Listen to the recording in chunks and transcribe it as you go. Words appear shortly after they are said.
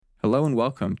Hello and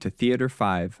welcome to Theater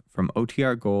 5 from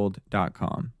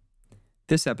OTRGold.com.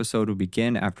 This episode will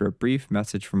begin after a brief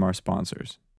message from our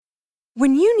sponsors.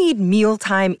 When you need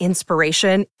mealtime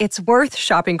inspiration, it's worth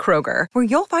shopping Kroger, where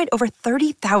you'll find over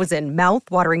 30,000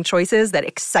 mouth-watering choices that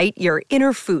excite your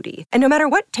inner foodie. And no matter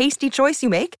what tasty choice you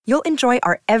make, you'll enjoy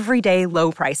our everyday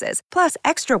low prices, plus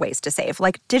extra ways to save,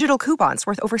 like digital coupons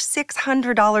worth over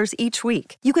 $600 each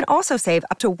week. You can also save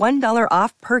up to $1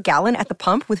 off per gallon at the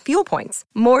pump with fuel points.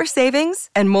 More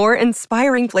savings and more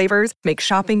inspiring flavors make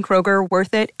shopping Kroger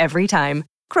worth it every time.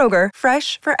 Kroger,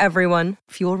 fresh for everyone.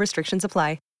 Fuel restrictions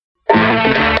apply.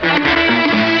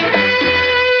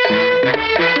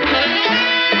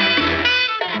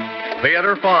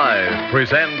 Theater 5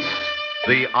 presents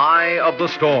The Eye of the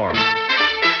Storm.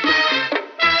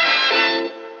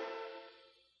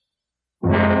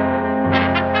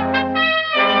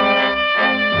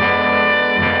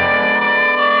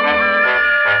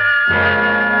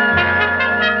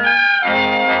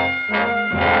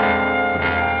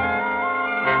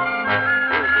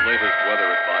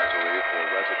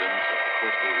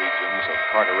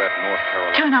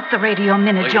 Turn up the radio a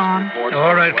minute, John.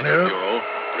 All right, Cleo.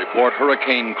 Report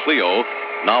Hurricane Cleo,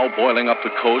 now boiling up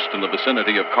the coast in the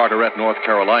vicinity of Carteret, North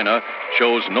Carolina,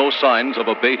 shows no signs of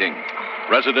abating.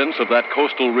 Residents of that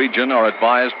coastal region are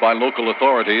advised by local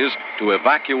authorities to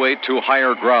evacuate to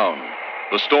higher ground.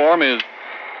 The storm is...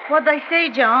 What'd they say,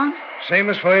 John? Same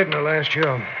as for Edna last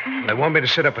year. They want me to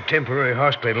set up a temporary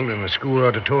hospital in the school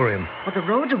auditorium. Well, the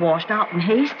roads are washed out in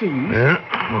Hastings. Yeah,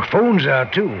 well, phone's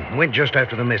out, too. Went just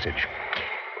after the message.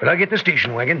 But I'll get the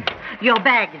station wagon. Your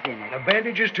bag is in it. The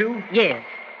bandages, too? Yes.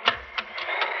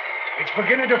 It's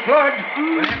beginning to flood.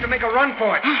 We'll have to make a run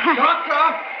for it. Doctor!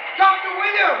 Dr.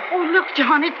 Williams! Oh, look,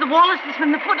 John, it's the Wallaces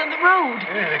from the foot of the road.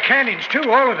 Yeah, the cannons, too,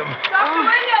 all of them. Dr.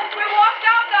 Williams, we're washed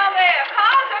out down there.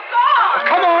 Cars are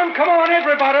gone. Come on,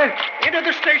 everybody. Into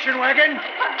the station wagon.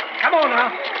 Come on now.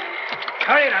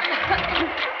 Hurry it up.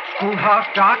 Schoolhouse,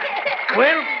 Doc?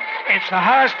 Well, it's the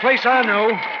highest place I know.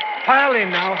 Pile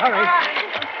in now, hurry.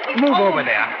 Move over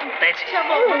there. That's it.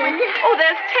 Oh,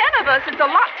 there's 10 of us. It's a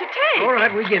lot to take. All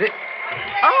right, we get it.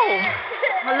 Oh,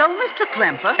 hello, Mr.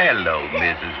 Klemper. Hello,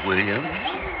 Mrs. Williams.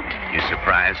 You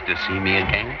surprised to see me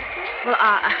again? Well,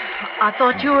 I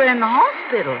thought you were in the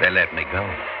hospital. They let me go.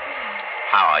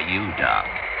 How are you, Doc?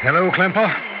 Hello,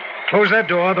 Klemper. Close that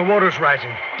door. The water's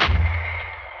rising.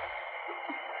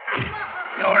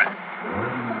 All right.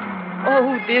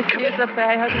 Oh, this is a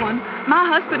bad one. My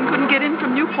husband couldn't get in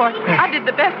from Newport. I did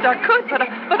the best I could, but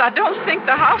I don't think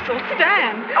the house will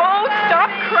stand. Oh,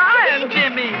 stop crying,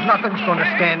 Jimmy. Nothing's going to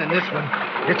stand in this one.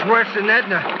 It's worse than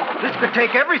Edna. This could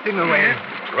take everything away.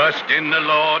 Trust in the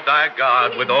Lord thy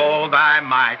God with all thy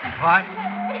might. What?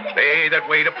 They that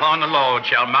wait upon the Lord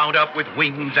shall mount up with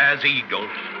wings as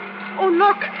eagles. Oh,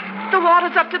 look. The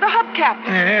water's up to the hubcaps.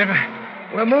 Yeah,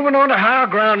 we're moving on to higher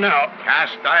ground now.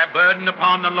 Cast thy burden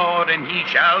upon the Lord, and he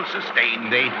shall sustain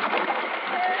thee.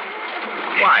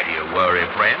 Why do you worry,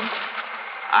 friend?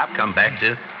 I've come back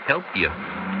to help you.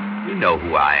 You know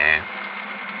who I am.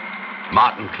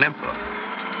 Martin Klemper.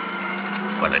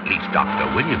 Well, at least Dr.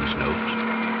 Williams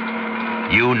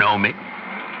knows. You know me,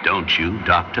 don't you,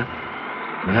 Doctor?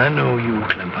 I know you,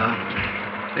 Klemper.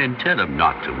 Then tell him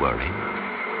not to worry.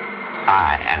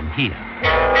 I am here.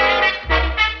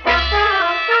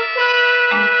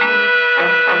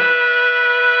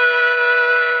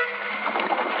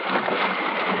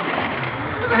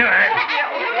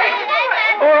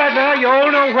 All right, now, you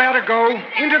all know where to go.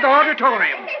 Into the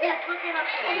auditorium.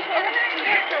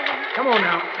 Come on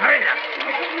now. Hurry up.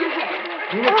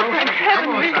 Oh, thank heaven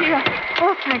we're here.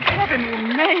 Oh, thank heaven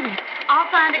we made it. I'll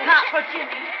find a cot for Jimmy.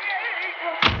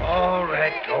 All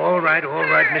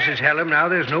right, Mrs. Hallam. Now,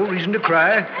 there's no reason to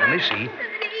cry. Let me see.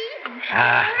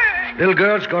 Little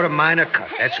girl's got a minor cut,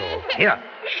 that's all. Here,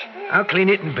 I'll clean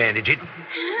it and bandage it.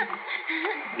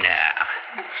 Now,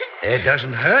 it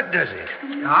doesn't hurt, does it?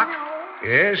 Doc?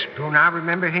 Yes? Don't I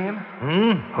remember him?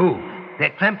 Who?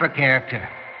 That Klemper character.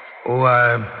 Oh,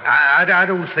 I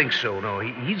don't think so, no.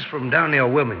 He's from down near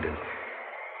Wilmington.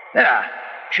 Yeah,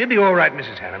 she'll be all right,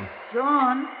 Mrs. Hallam.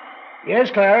 John,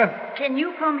 Yes, Clara? can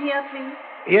you come here, please?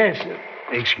 Yes.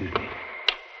 Excuse me.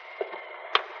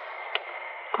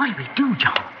 What do we do,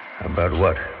 John? About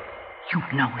what? You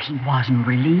know he wasn't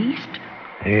released.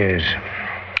 Yes.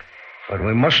 But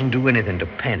we mustn't do anything to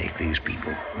panic these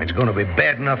people. It's going to be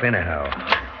bad enough anyhow.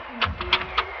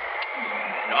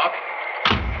 Doc?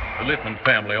 The Littman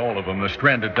family, all of them, are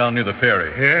stranded down near the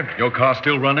ferry. Yeah? Your car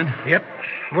still running? Yep.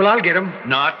 Well, I'll get them.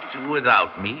 Not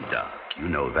without me, Doc. You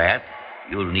know that.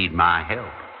 You'll need my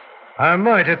help. I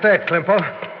might at that, Klemper.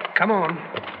 Come on.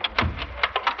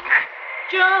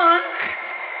 John.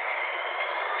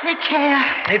 The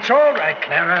chair. It's all right,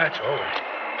 Clara. It's all right.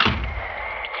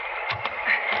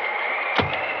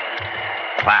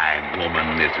 Fine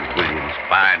woman, Mrs. Williams.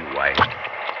 Fine wife.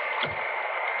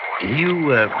 You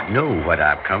know what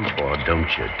I've come for, don't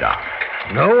you, Doc?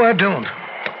 No, I don't.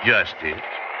 Justice,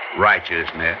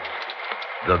 righteousness,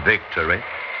 the victory.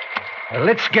 Well,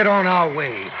 let's get on our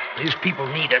way. These people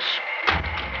need us.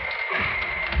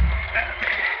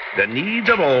 The needs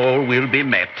of all will be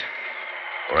met.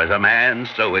 For as a man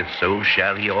soweth, so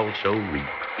shall he also reap.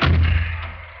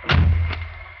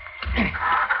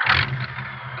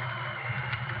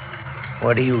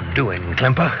 What are you doing,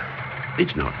 Klemper?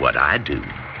 It's not what I do.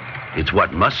 It's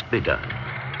what must be done.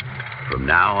 From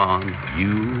now on,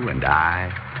 you and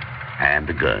I and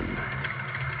the gun,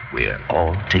 we're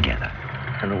all together.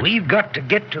 And we've got to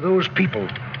get to those people.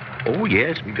 Oh,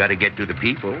 yes, we've got to get to the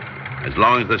people. As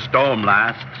long as the storm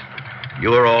lasts,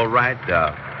 you're all right,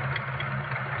 Doc.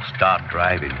 Start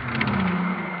driving.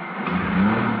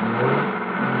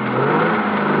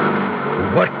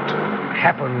 What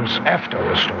happens after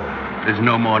the storm? There's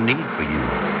no more need for you.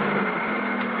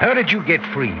 How did you get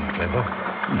free, Clemper?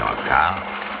 Not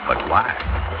how, but why?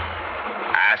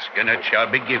 Ask and it shall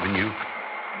be given you.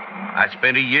 I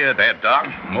spent a year there, Doc,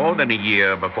 more than a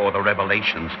year before the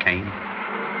revelations came.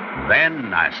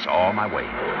 Then I saw my way.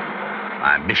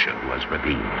 My mission was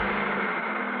revealed.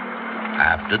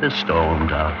 After the storm,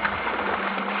 Doc.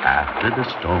 After the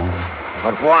storm.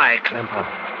 But why, Klemper?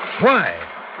 Why?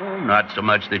 Oh, not so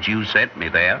much that you sent me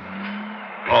there,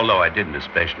 although I didn't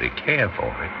especially care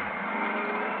for it.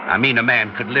 I mean, a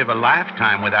man could live a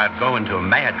lifetime without going to a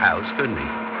madhouse, couldn't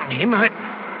he? He might.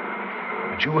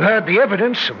 But you heard the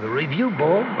evidence of the review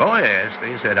board. Oh, yes,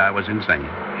 they said I was insane.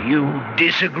 You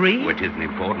disagree? Which isn't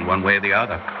important one way or the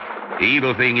other. The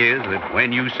evil thing is that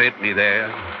when you sent me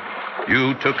there,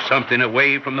 you took something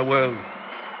away from the world.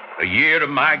 A year of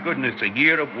my goodness, a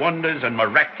year of wonders and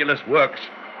miraculous works.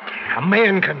 A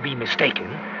man can be mistaken.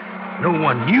 No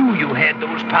one knew you had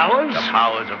those powers. The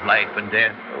powers of life and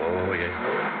death. Oh, yes.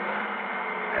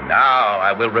 And now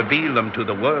I will reveal them to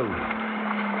the world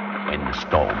when the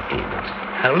storm ends.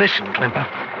 Now listen, Klemper.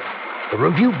 The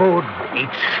review board, it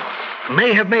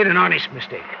may have made an honest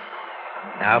mistake.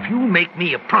 Now, if you make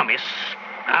me a promise,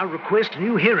 I'll request a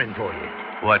new hearing for you.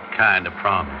 What kind of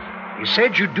promise? You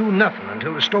said you'd do nothing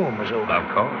until the storm was over.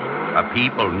 Of course. The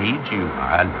people need you.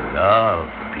 I love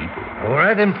the people. All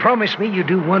right, then promise me you'll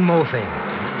do one more thing.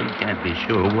 You can't be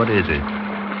sure. What is it?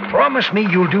 Promise me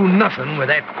you'll do nothing with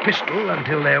that pistol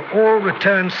until they're all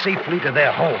returned safely to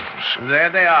their homes. There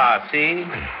they are, see?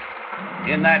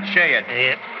 In that shed.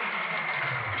 Yeah.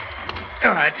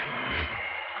 All right.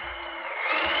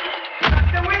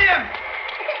 Dr. Williams!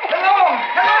 Hello!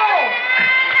 Hello!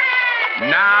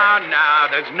 Now,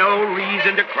 there's no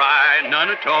reason to cry, none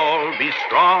at all. Be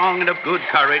strong and of good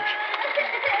courage.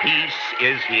 Peace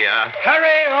is here.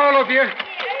 Hurry, all of you.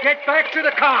 Get back to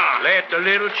the car. Let the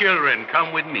little children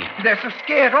come with me. They're so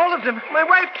scared, all of them. My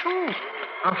wife, too.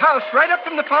 Our house right up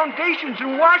from the foundations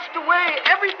and washed away.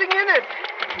 Everything in it.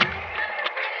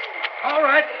 All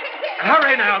right.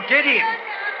 Hurry now. Get in.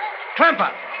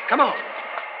 Klemper, come on.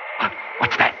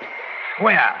 What's that?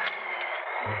 Where?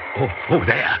 Oh,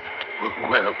 there.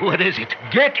 Well, what is it?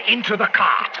 Get into the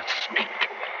car. It's a snake.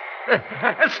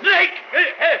 A snake!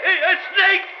 A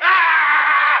snake!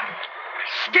 Ah!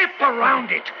 Skip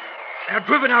around it. They're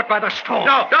driven out by the storm.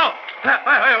 No.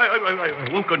 I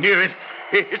won't go near it.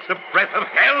 It's the breath of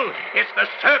hell. It's the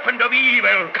serpent of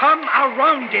evil. Come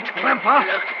around it, Klemper.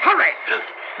 Hurry.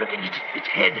 Look at its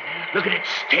head. Look at it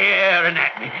staring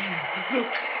at me.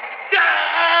 Look.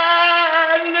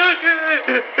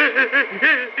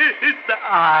 It's the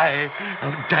eye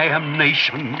of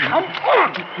damnation. Come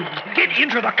on. Get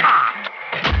into the car.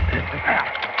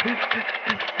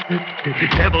 The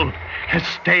devil has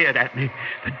stared at me.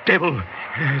 The devil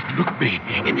has looked me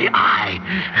in the eye.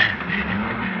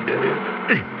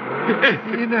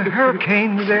 In a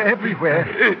hurricane, they're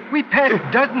everywhere. We passed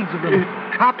dozens of them.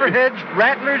 Copperheads,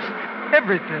 rattlers,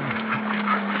 everything.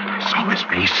 I saw his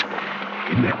face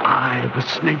in the eye of the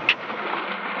snake.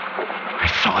 I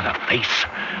saw the face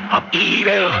of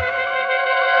evil.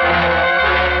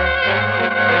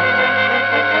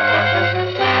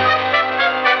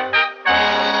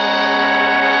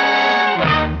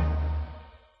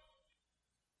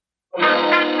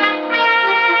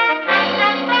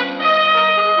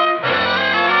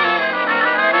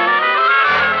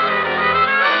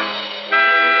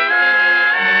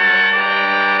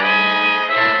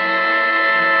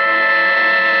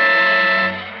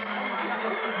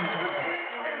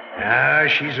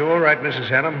 She's all right, Mrs.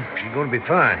 Hannum. She's going to be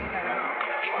fine.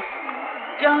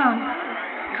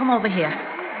 John, come over here.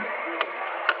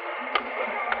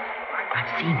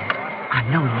 I've seen it. I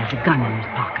know he has a gun in his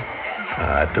pocket.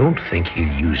 I don't think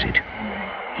he'll use it.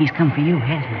 He's come for you,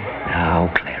 hasn't he?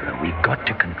 Now, Clara, we've got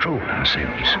to control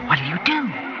ourselves. What'll you do?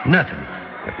 Nothing,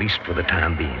 at least for the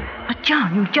time being. But,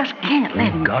 John, you just can't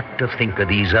let him... We've got to think of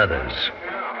these others.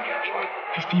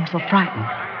 He seems so frightened.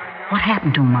 What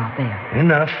happened to him out there?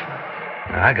 Enough.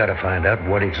 I got to find out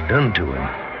what it's done to him,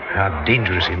 how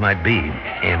dangerous it might be,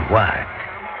 and why.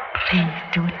 Please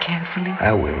do it carefully.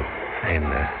 I will. And,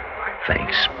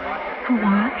 thanks. For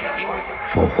what?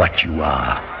 For what you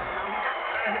are.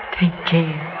 Take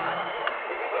care.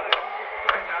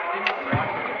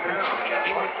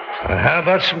 How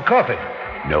about some coffee?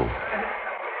 No.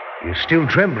 You're still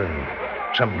trembling.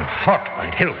 Something hot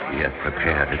might help. He had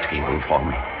prepared a table for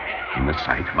me in the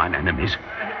sight of mine enemies.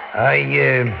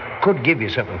 I could give you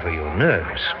something for your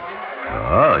nerves.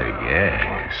 Oh,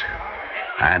 yes.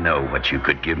 I know what you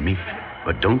could give me,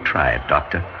 but don't try it,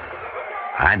 Doctor.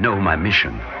 I know my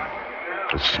mission.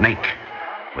 The snake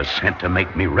was sent to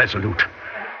make me resolute,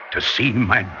 to see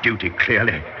my duty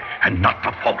clearly and not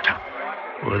to falter.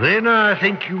 Well, then I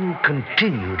think you'll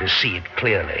continue to see it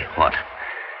clearly. What?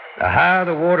 The higher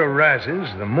the water rises,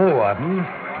 the more of them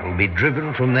will be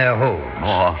driven from their holes.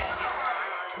 More?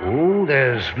 Oh,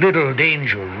 there's little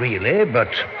danger, really, but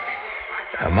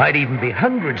there might even be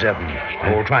hundreds of them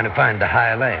all trying to find the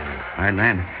higher land. High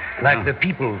land? Like the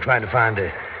people trying to find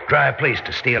a dry place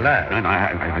to stay alive.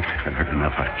 I've heard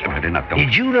enough. I've heard enough.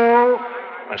 Did you know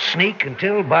a snake can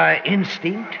tell by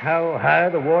instinct how high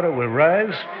the water will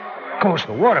rise? Of course,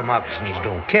 the water moccasins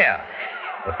don't care,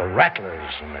 but the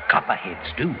rattlers and the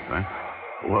copperheads do. Huh?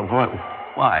 Well,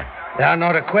 why? They're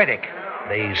not aquatic.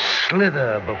 They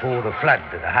slither before the flood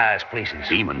to the highest places.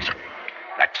 Demons.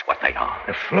 That's what they are.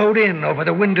 They float in over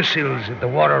the windowsills if the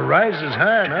water rises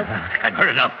high enough. I've heard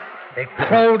enough. They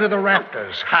crawl to the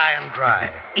rafters, high and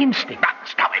dry. Instinct.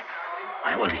 Stop it.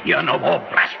 I will hear no more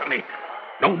blasphemy.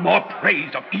 No more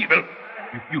praise of evil.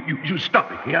 You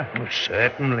stop it, yeah? Well,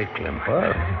 certainly,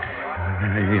 Klimper.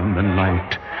 I am the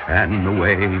light and the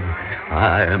way.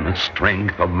 I am the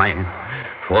strength of man.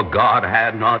 For God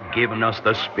had not given us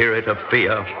the spirit of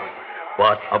fear,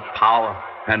 but of power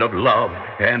and of love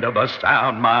and of a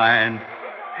sound mind.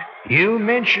 You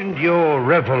mentioned your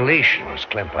revelations,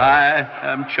 Klimper. I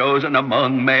am chosen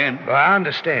among men. Well, I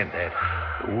understand that.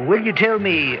 Will you tell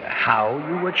me how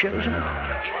you were chosen?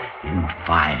 In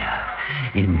fire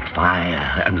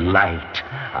and light.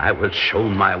 I was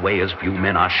shown my way as few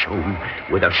men are shown,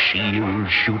 with a shield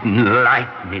shooting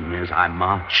lightning as I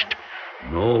marched.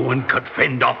 No one could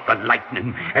fend off the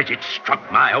lightning as it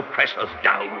struck my oppressors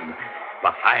down.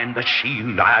 Behind the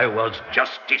shield I was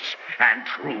justice and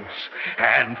truth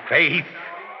and faith.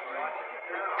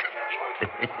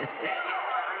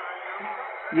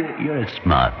 You're a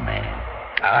smart man.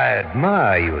 I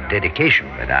admire your dedication.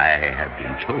 But I have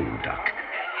been told, Doc.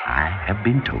 I have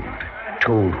been told.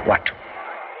 Told what?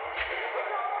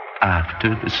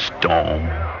 After the storm.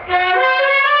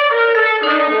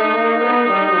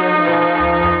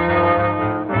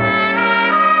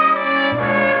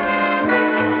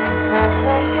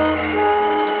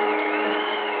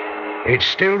 It's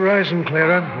still rising,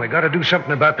 Clara. We got to do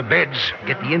something about the beds.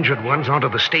 Get the injured ones onto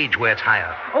the stage where it's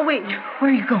higher. Oh, wait.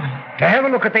 Where are you going? To have a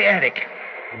look at the attic.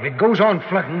 If it goes on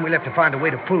flooding, we'll have to find a way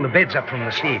to pull the beds up from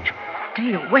the stage.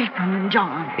 Stay away from them,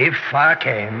 John. If I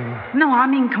can. No, I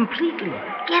mean completely.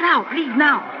 Get out. Leave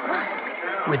now.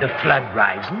 With the flood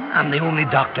rising, I'm the only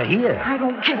doctor here. I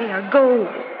don't care. Go.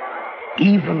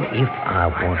 Even if I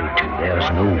wanted to, there's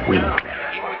no way, Clara.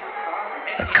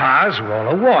 The cars are all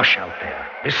awash out there.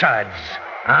 Besides,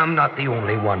 I'm not the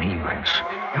only one he wants.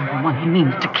 You're the one he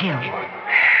means to kill.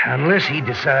 Unless he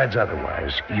decides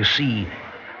otherwise. You see,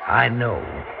 I know.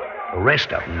 The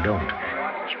rest of them don't.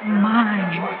 You're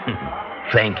mine.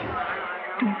 Thank you.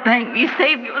 Don't thank me.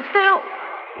 Save yourself.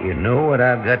 You know what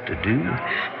I've got to do?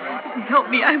 Help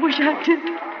me. I wish I did.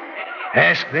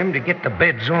 Ask them to get the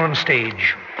beds on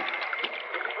stage.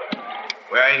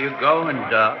 Where are you going,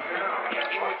 Doc?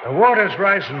 The water's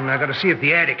rising. I got to see if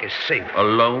the attic is safe.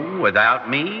 Alone, without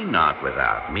me? Not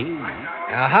without me.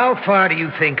 Now, how far do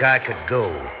you think I could go?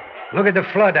 Look at the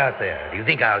flood out there. Do you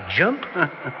think I'll jump?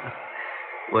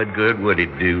 What good would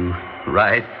it do,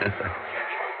 right?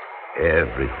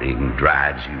 Everything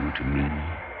drives you to me.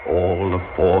 All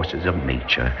the forces of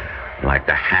nature, like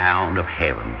the hound of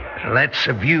heaven. That's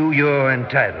a view you're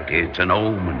entitled to. It's an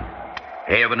omen.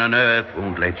 Heaven and earth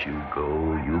won't let you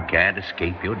go. You can't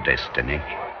escape your destiny.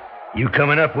 You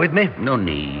coming up with me? No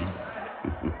need.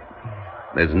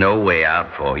 There's no way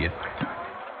out for you.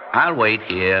 I'll wait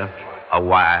here a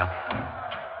while.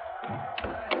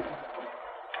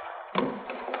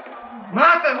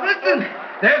 Martha, listen.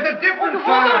 There's a different The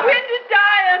sound. wind is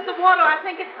dying. The water, I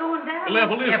think it's going down. The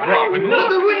level is dropping. Look,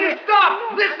 the wind has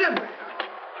stopped. Listen.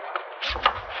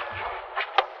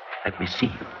 Let me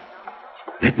see.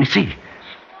 Let me see.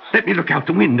 Let me look out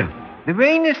the window. The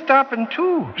rain is stopping,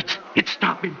 too. It's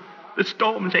stopping. The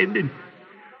storm's ending.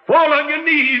 Fall on your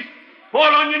knees.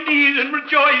 Fall on your knees and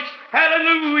rejoice.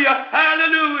 Hallelujah.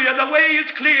 Hallelujah. The way is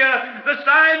clear. The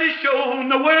sign is shown.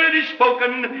 The word is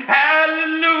spoken.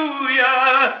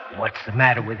 Hallelujah. What's the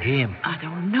matter with him? I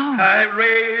don't know. I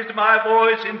raised my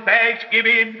voice in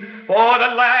thanksgiving for the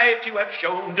light you have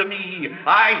shown to me.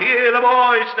 I hear the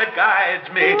voice that guides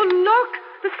me. Oh, look.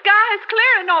 The sky is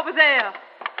clearing over there.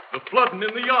 The flooding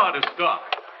in the yard is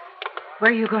stopped.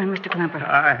 Where are you going, Mr. Clemper?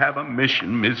 I have a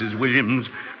mission, Mrs. Williams.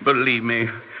 Believe me,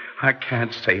 I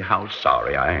can't say how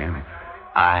sorry I am.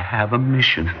 I have a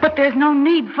mission. But there's no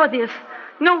need for this.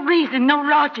 No reason, no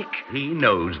logic. He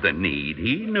knows the need.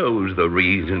 He knows the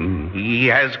reason. He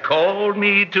has called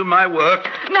me to my work.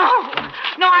 No,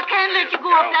 I can't let you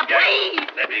go up there, please.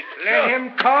 Let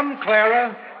him come,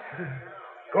 Clara.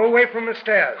 Go away from the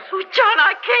stairs. Oh, John,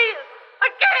 I can't. I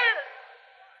can't.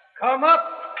 Come up,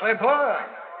 Clemper.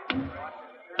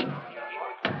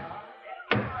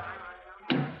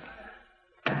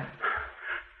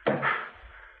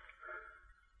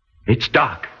 It's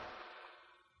dark.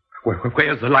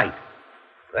 Where's the light?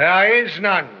 There is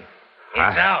none.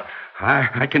 It's out.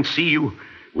 I can see you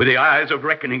with the eyes of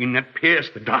reckoning that pierce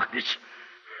the darkness.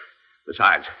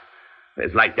 Besides,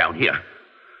 there's light down here.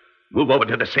 Move over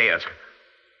to the stairs.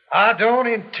 I don't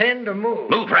intend to move.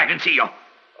 Move where I can see you.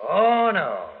 Oh,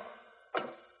 no.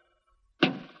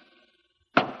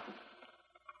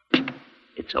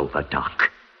 It's over,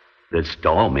 Doc. The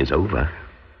storm is over.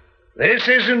 This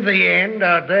isn't the end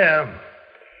out there.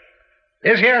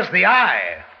 This here's the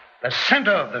eye, the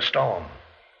center of the storm.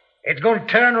 It's going to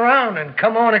turn around and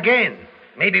come on again.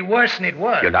 Maybe worse than it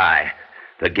was. You lie.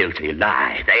 The guilty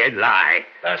lie. They lie.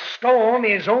 The storm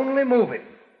is only moving.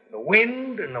 The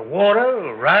wind and the water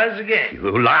will rise again.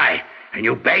 You lie, and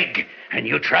you beg, and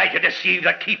you try to deceive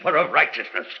the keeper of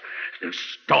righteousness. The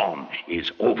storm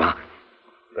is over.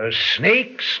 The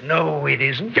snakes know it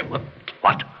isn't.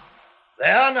 What?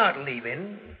 They're not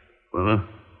leaving. Well,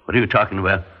 what are you talking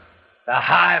about? The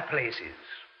high places.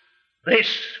 This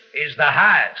is the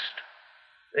highest.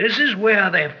 This is where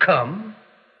they've come,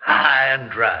 high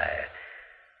and dry.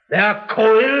 They're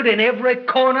coiled in every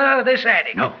corner of this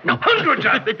attic. No. Hundreds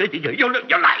of them.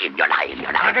 You're lying.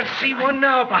 I can see one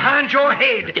now behind your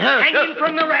head, hanging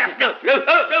from the raft. No.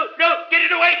 Get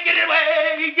it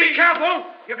away. Be careful.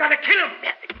 You gotta kill them.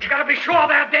 You gotta be sure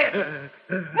they're dead.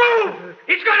 Move!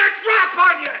 He's gonna drop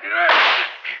on you.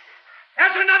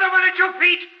 There's another one at your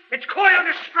feet. It's coiled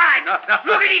to strike. No.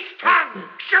 Look at his tongue.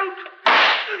 Shoot.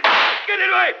 Get it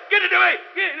away.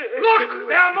 Look,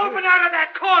 they're moving out of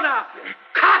that corner.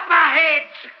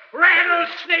 Copperheads,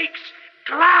 rattlesnakes,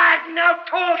 gliding out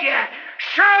toward you.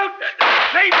 Shout!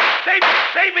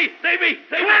 Save me.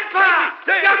 Clemper,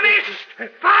 you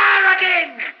missed. Fire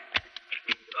again.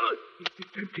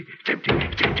 It's empty.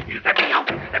 Let me out.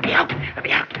 Let me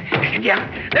out.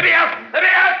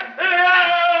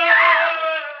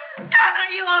 John,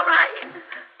 are you all right?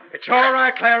 It's all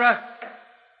right, Clara.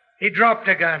 He dropped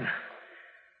a gun.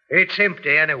 It's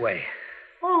empty anyway.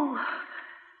 Oh,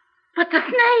 but the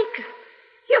snakes.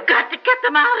 You've got to get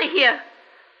them out of here.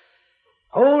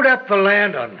 Hold up the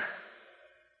lantern.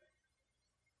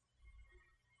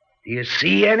 Do you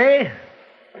see any?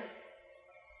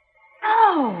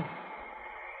 No.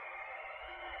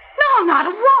 No, not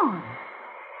a one.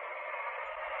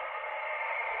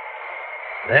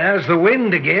 There's the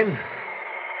wind again.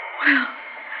 Well,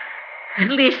 at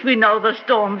least we know the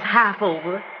storm's half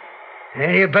over.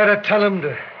 And you better tell them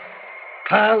to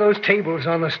pile those tables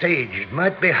on the stage. It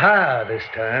might be higher this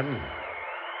time.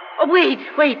 Oh,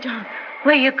 wait, John.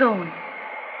 Where you going?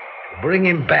 Bring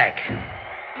him back.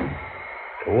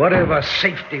 To whatever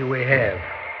safety we have.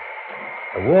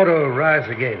 The water will rise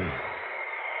again.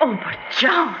 Oh, but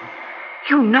John,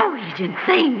 you know he's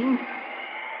insane.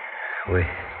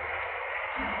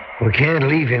 We can't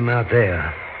leave him out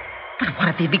there. But what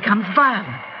if he becomes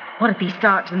violent? What if he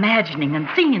starts imagining and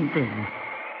seeing things?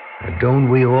 Don't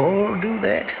we all do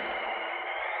that?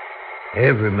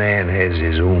 Every man has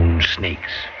his own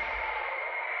snakes.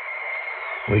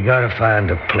 We gotta find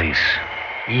a place,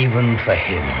 even for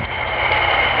him.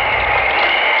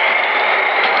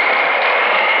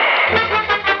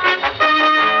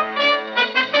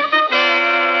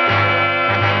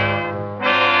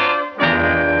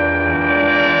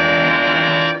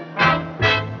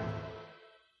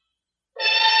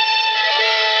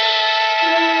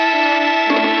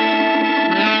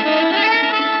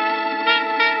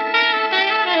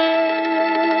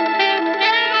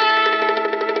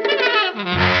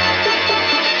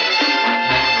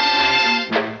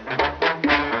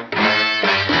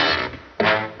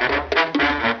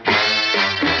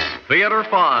 Theater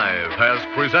 5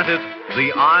 has presented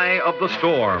The Eye of the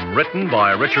Storm, written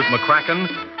by Richard McCracken,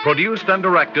 produced and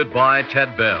directed by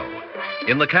Ted Bell.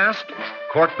 In the cast,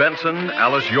 Court Benson,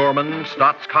 Alice Yorman,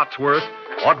 Stotts Cotsworth,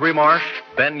 Audrey Marsh,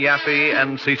 Ben Yaffe,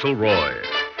 and Cecil Roy.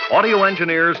 Audio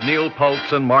engineers Neil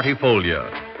Pultz and Marty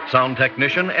Folia. Sound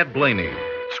technician Ed Blaney.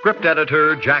 Script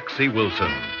editor Jack C.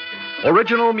 Wilson.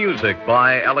 Original music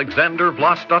by Alexander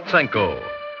Vlastotsenko.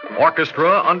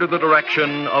 Orchestra under the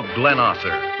direction of Glenn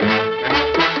Osser.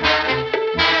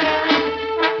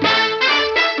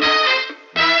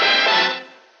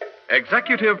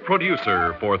 Executive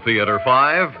producer for Theater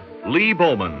 5, Lee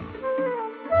Bowman.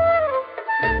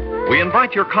 We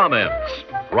invite your comments.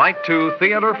 Write to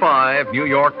Theater 5, New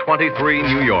York 23,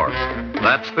 New York.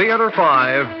 That's Theater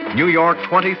 5, New York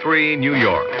 23, New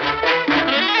York.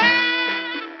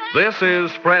 This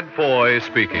is Fred Foy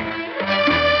speaking.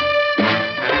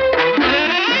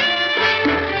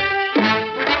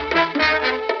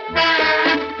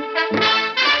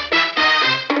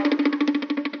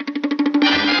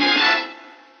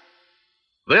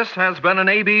 This has been an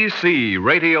ABC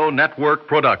Radio Network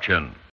production.